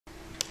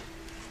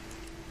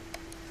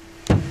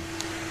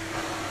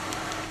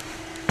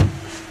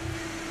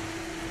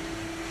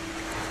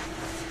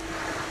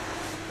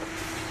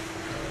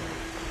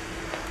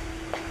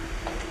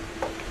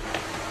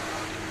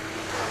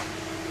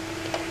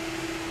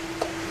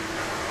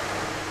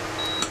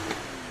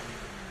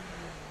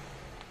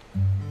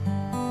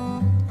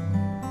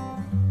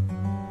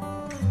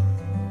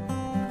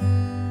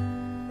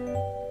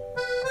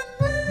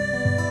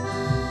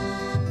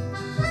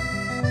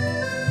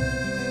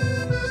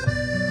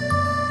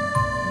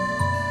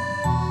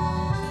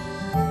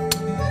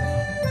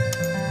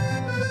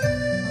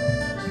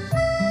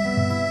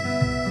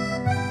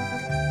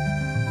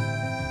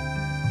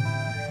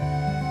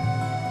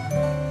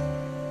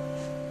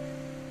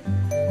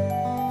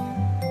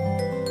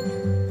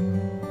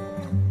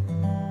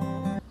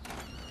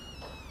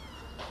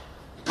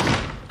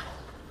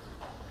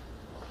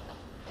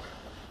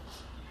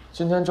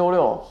今天周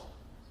六，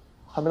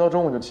还没到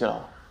中午就起了。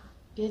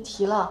别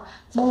提了，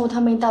中午他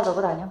们一大早给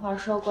我打电话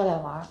说要过来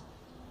玩。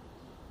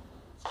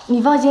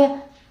你放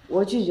心，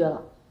我拒绝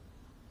了。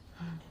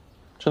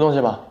吃东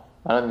西吧，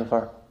买了你的份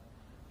儿。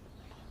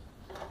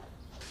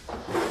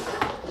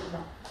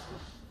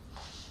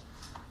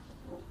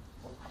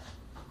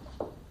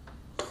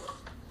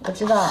我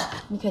知道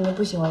你肯定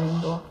不喜欢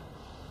人多。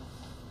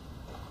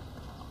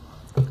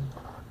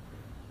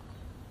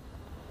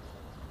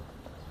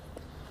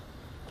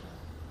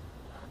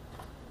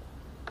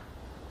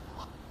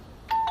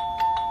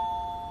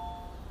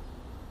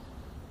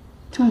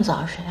 这么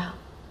早是谁啊？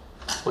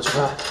我去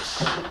开。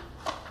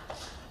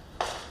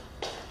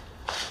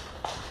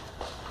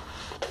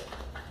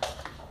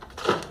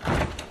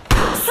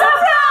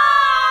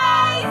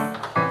Surprise！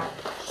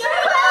 生日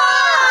快乐！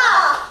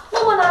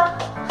默默呢？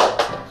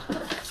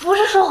不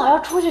是说好要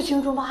出去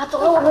庆祝吗？走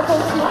了，我们走。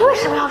你为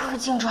什么要出去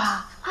庆祝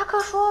啊？阿哥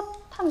说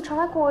他们常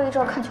来过我这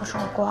儿看球吃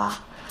火锅。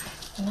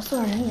你们宿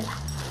舍人也来。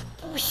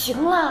不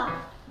行了，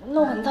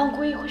弄很脏，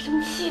郭一会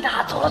生气的。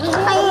走了，走了。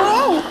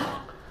哎，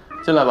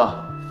进来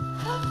吧。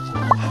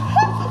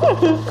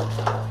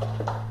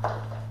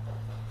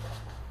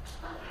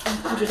 你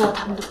不知道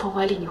他们的破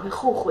坏力，你会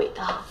后悔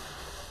的。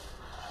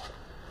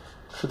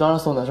是当然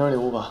送的生日礼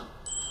物吧？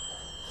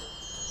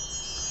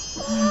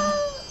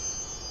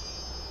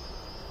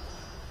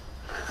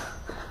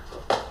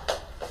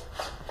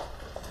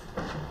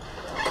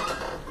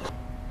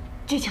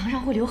这墙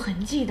上会留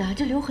痕迹的，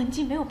这留痕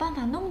迹没有办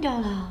法弄掉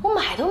了。我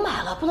买都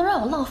买了，不能让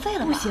我浪费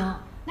了吧？不行，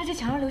那这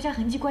墙上留下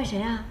痕迹怪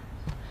谁啊？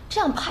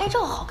这样拍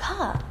照好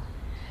看。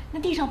 那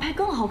地上拍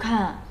更好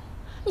看。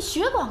你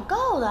学广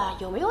告的，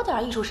有没有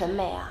点艺术审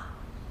美啊？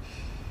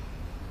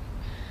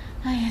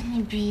哎呀，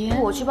你别！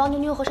我去帮妞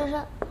妞和珊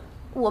珊，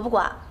我不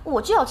管，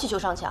我就要气球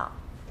上墙。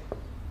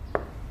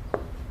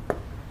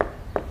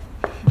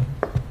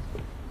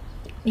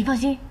你放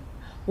心，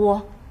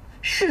我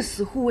誓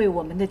死护卫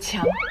我们的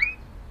墙。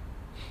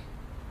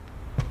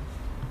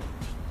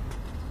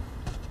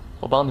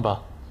我帮你吧。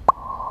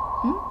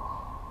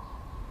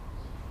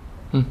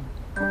嗯。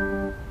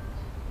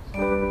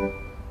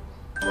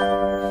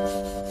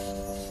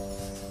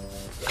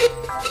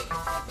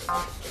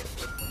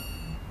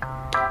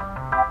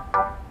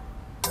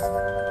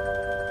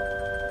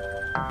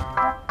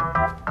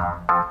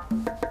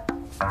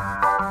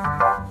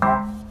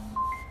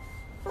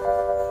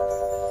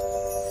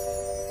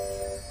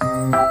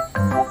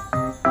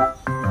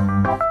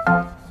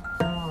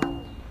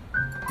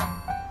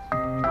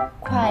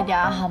 快点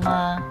好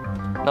吗？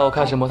那我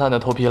开始摩擦你的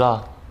头皮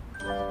了。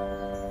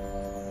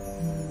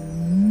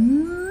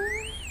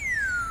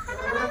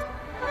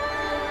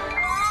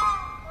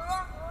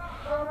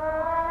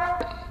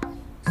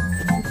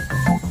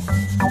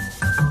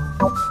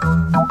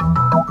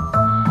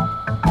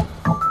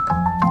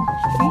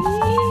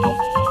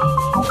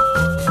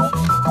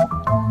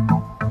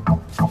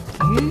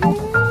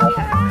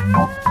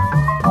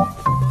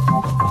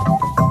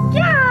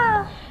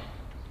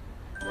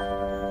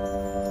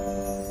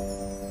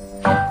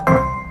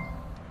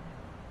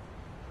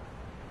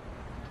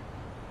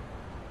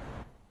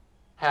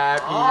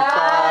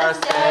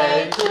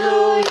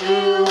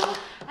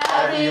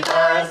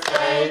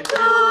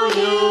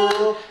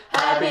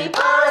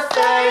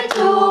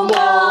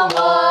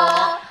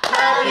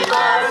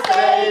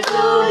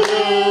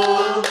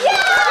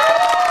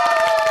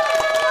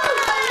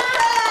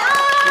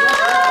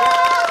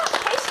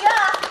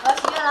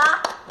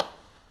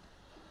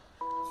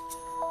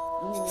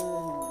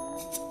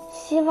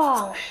希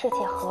望世界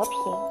和平，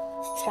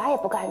啥也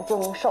不干就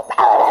能瘦。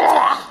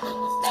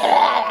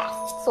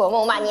做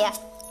梦吧你！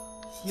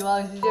希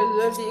望世界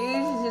和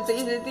平，随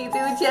时地都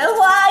有钱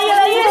花，越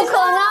来越不可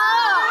能！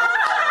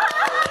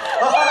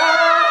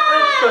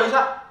等一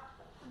下，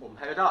我们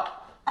拍个照。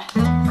快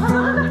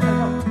快快快，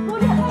多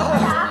厉害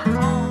呀！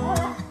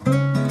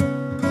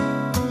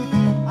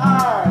来来来，1、2、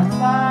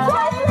3。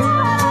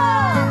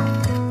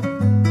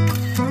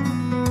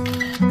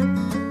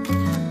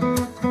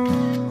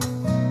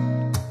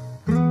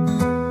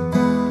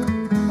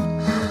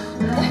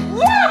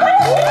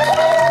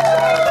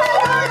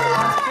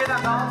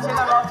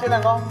 切蛋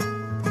糕，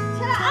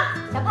切了啊！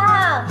小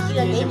胖，这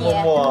个给你。默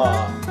默，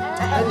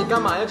哎，你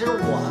干嘛呀？这是我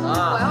的。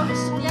我要这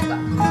新鲜的。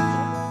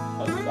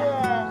谢谢。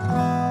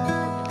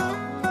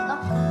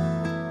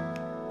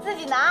自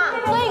己拿，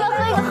喝一个，喝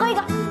一个，喝一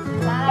个。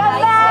干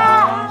杯！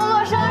默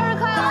默生日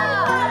快乐！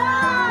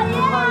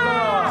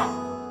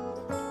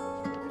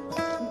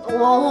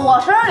我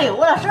生日礼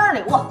物了，生日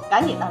礼物，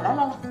赶紧的，来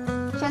来来，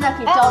现在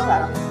可以交出来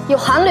了。有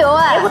韩流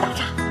哎！别给我打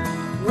岔。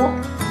5，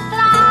哒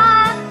啦！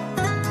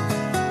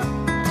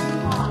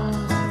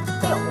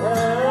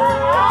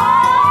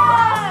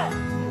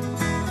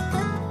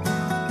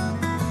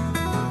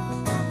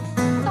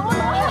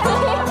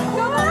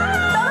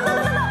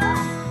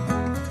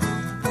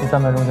第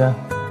3排中间。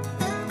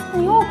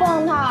你又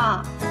帮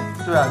他？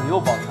对啊，你又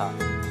帮他。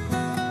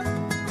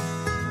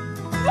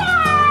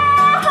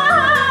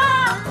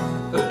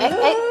这样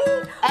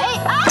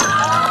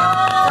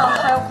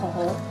还有口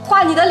红，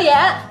画你的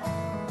脸。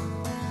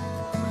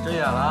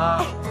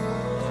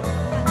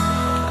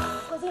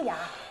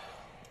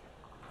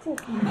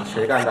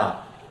谁干的？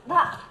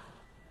他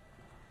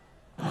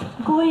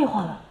故意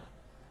换的。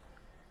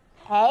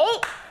哎，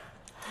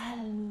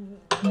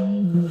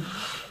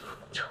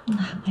抽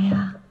哪个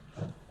呀？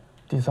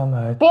第3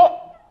排。别，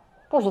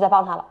不许再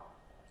帮他了。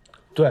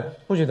对，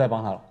不许再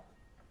帮他了。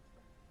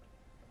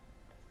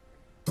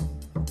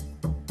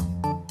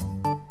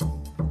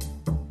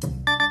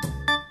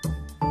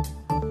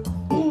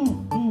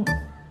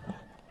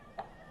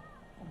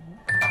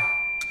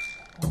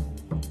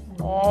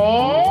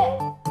哎，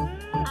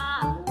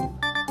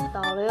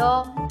到了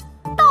哟，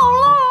到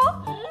了！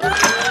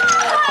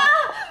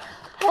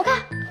我看，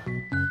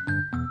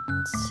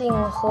请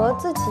和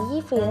自己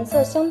衣服颜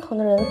色相同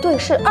的人对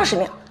视20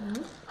秒。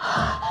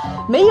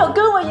没有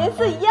跟我颜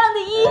色一样的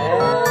衣服。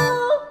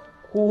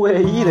顾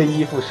魏毅的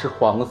衣服是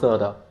黄色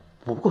的，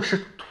不过是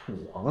土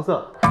黄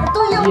色。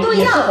都一样，都一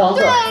样。也是黄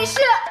色。对视，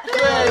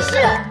对视，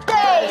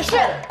对视，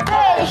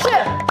对视，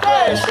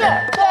对视，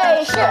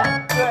对视。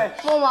对。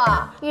默默，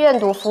愿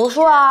赌服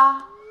输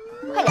啊！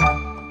快点。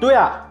对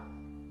啊，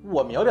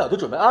我秒表就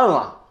准备按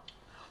了。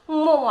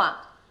默默，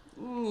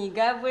你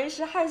该不会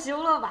是害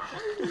羞了吧？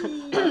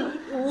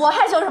我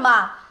害羞什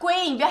么？郭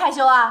一，你别害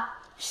羞啊！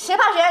谁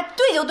怕谁，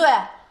对就对。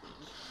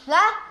来，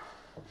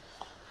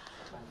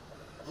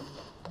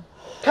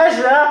开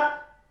始。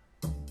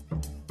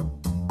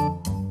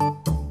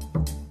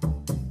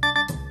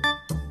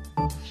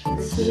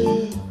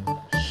17、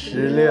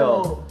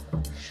16、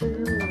15、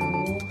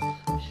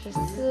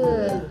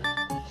14、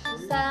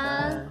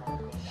13、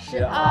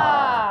12、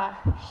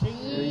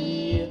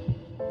11、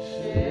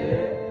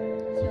19。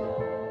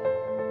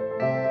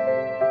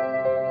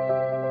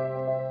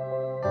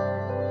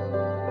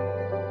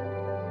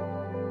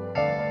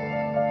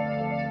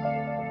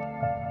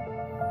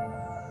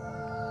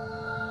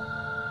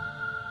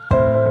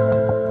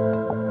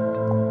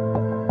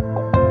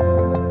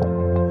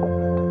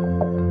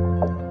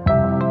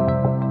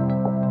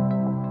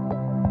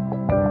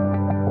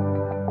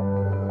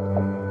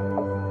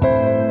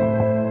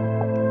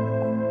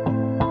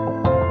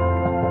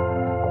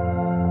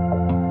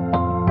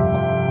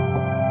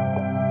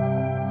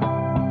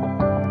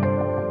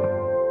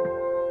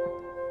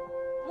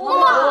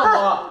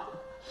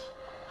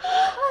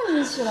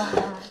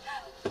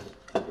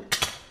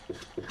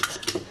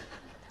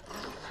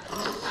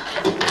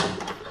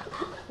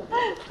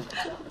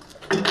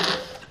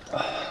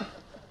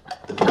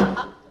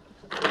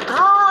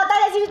好，大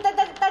家继续，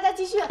大家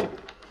继续。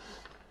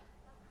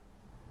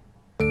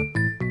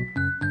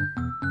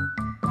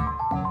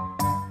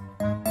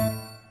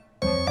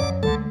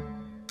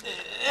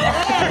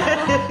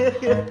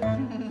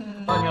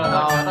到你了，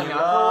到你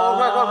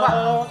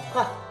了，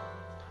快！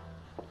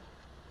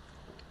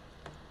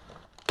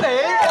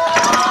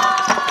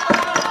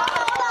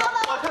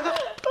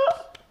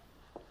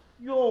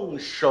用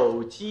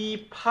手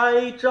机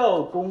拍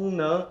照功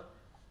能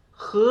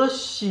和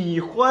喜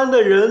欢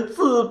的人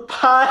自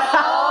拍。